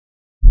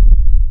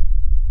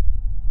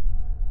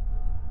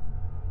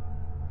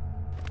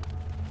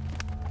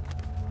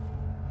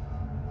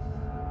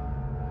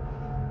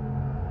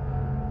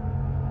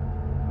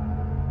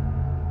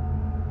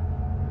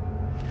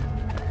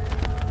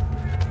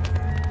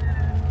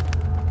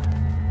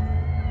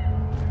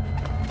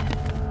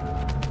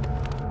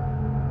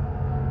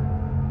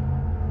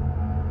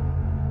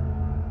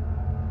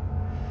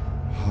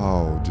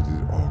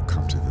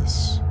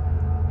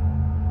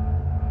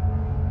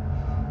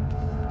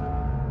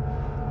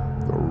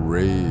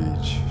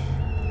rage,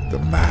 the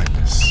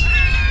madness.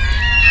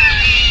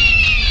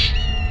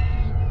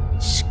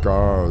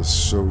 Scars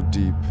so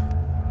deep,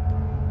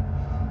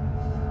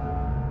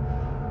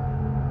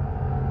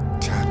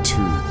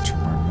 tattooed to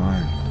my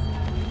mind.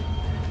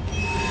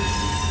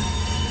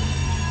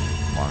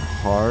 My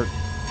heart,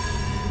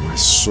 my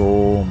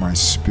soul, my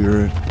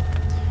spirit,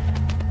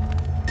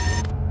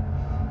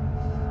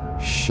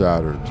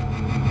 shattered,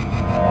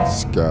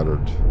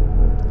 scattered,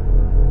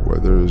 where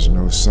there is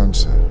no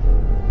sunset.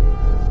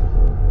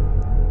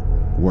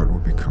 What will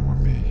become of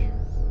me?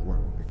 What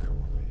will become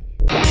of me?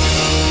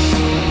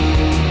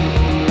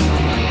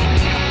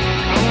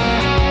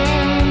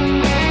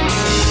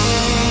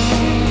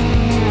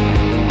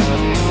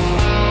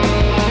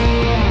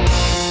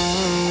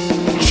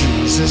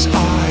 Jesus,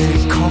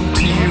 I come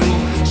to you,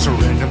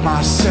 surrender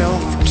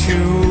myself to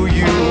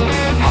you.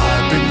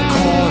 I've been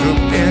caught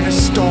up in a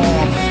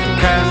storm,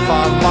 can't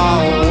find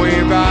my way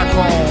back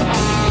home.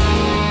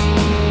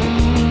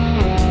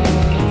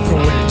 The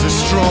winds are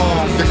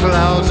strong, the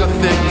clouds are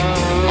thick,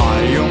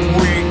 I am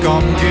weak,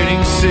 I'm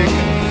getting sick.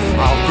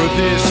 How could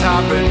this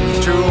happen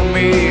to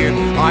me?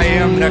 I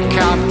am the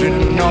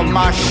captain of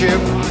my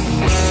ship.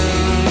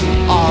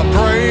 I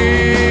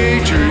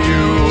pray to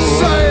you,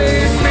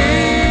 save me.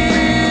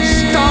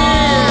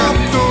 Stop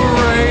the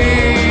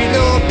rain,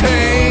 the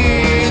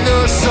pain, the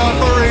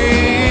suffering.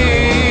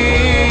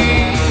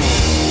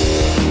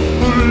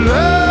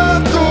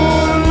 Let the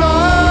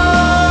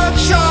light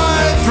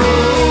shine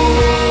through.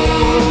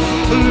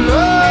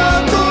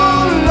 Let the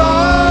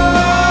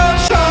light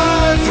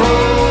shine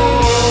through.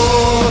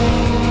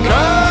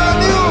 Can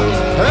you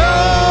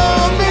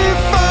help me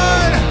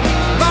find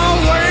my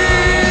way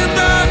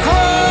back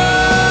home?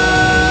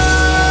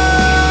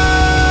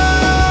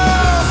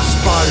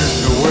 Spiders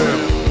in the web,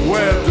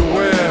 web the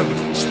web.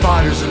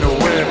 Spiders in the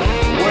web,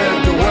 web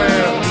the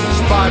web.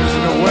 Spiders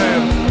in the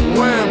web,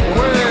 web,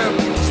 web.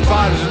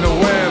 Spiders in the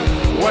web,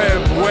 web,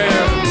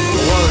 web.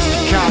 Was the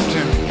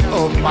captain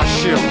of my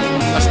ship.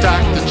 I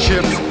stacked the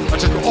chips, I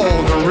took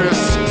all the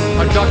risks.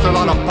 I ducked a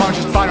lot of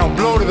punches, final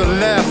blow to the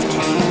left.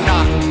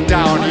 Knocked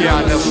down,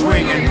 yeah, they'll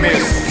swing and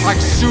miss. Like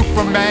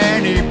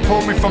Superman, he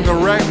pulled me from the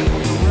wreck.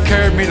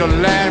 Carried me to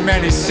land,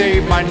 man, he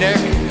saved my neck.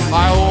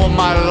 I owe him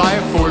my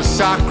life for his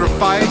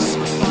sacrifice.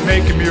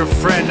 Make him your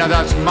friend, now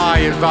that's my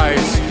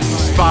advice.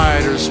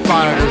 Spiders,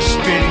 spiders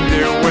spinning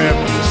their web.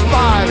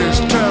 Spiders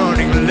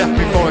turning, left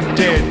me for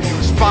dead.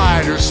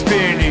 Spiders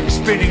spinning,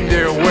 spinning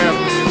their web.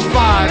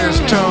 Spiders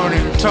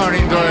turning,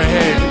 turning their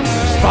head.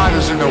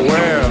 Spiders in the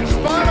web.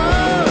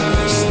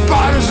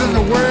 Spiders in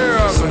the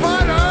web.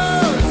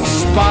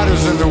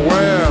 Spiders in the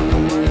web.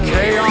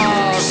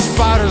 Chaos.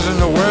 Spiders in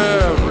the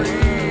web.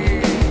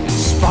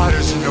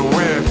 Spiders in the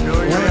web.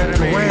 Web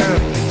the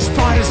web.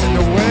 Spiders in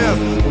the web.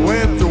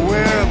 Web the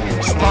web.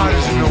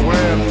 Spiders in the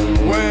web.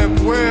 Web,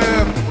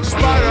 web.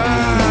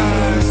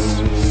 Spiders.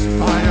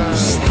 Spiders.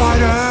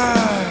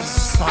 Spiders.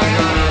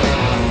 Spiders.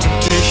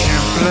 Temptation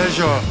and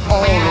pleasure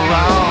all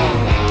around.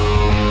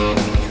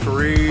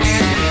 Free.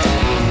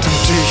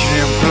 Temptation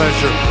and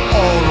pleasure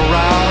all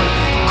around.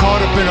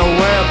 Caught up in a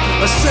web,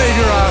 a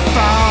savior I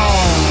found.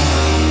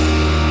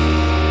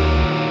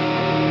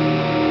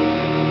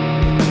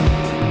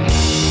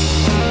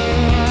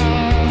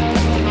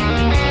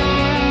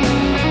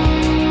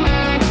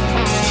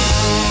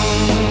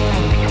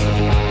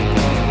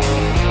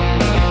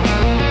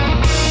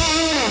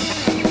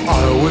 I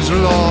was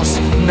lost,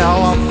 now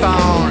I'm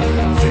found.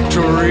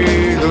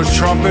 Victory, those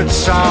trumpets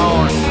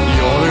sound.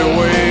 The only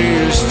way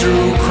is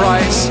through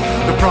Christ,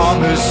 the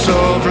promise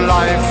of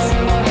life.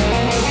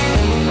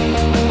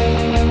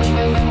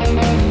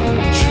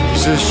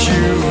 Jesus,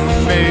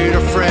 you've made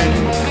a friend.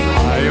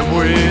 I am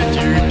with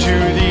you to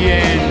the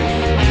end.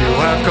 You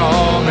have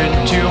come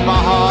into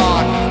my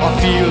heart. I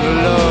feel the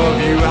love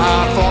you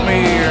have for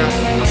me.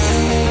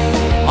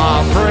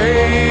 I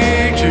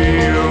pray to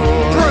you,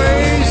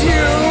 praise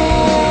you,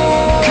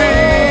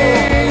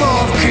 King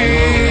of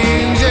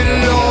kings and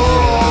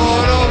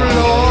Lord of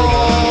lords.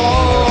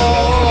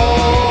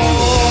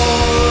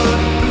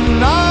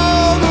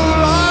 Now the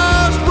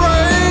light's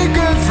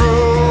breaking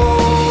through.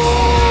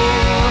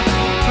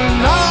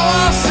 Now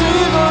I see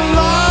the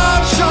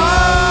light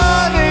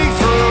shining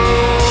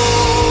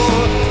through.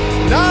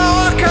 Now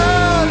I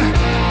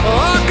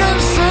can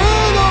see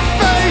the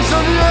face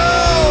of you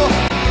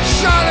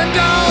shining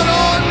down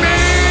on me.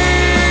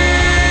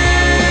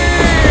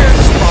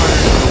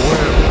 Spiders in the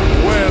web,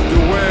 web the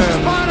web.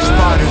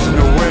 Spiders in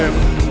the web,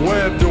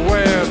 web the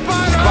web.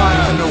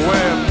 Spiders in the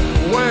web,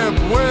 web,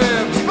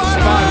 web.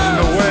 Spiders in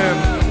the web,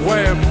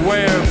 web,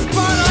 web.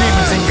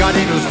 Demons and God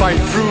angels fight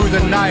through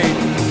the night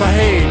for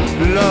hate,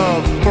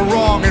 love, for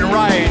wrong and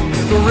right.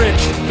 The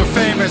rich, the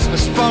famous,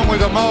 spun with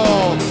them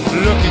all.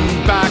 Looking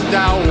back,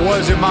 that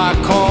wasn't my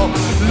call.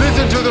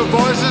 Listen to the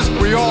voices,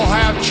 we all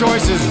have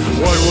choices.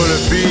 What will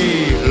it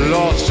be,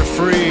 lost or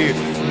free?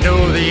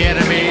 Know the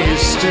enemy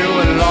is still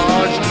at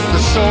large.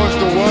 The sword's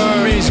the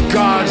word, means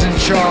God's in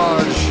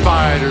charge.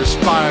 Spiders,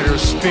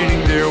 spiders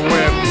spinning their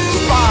web.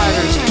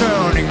 Spiders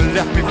turning,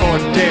 left me for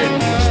dead.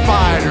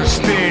 Spiders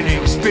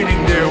spinning, spinning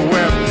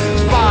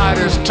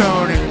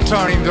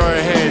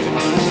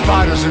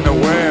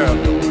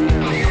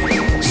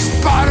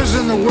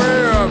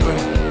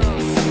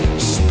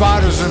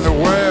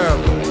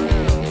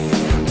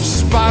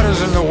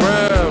spiders in the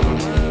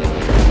web.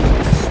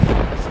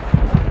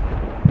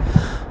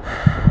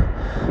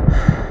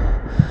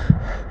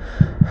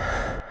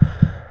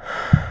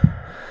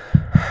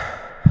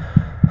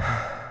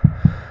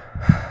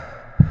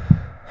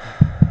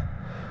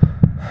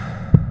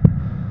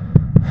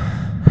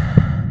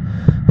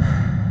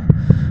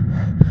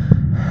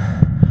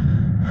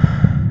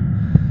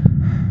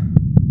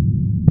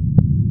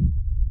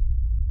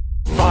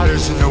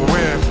 Spiders in the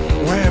web,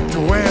 web to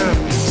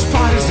web.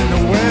 Spiders in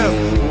the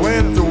web,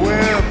 web to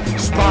web.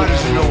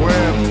 Spiders in the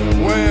web,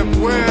 web,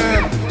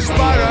 web.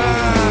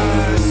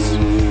 Spiders,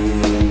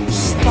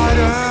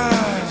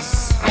 spiders.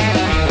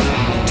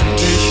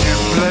 Temptation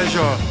and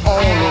pleasure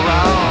all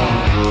around.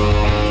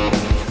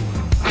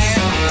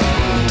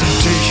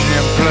 Temptation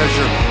and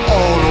pleasure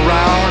all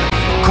around.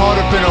 Caught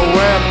up in a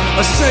web,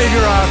 a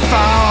savior I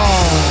found.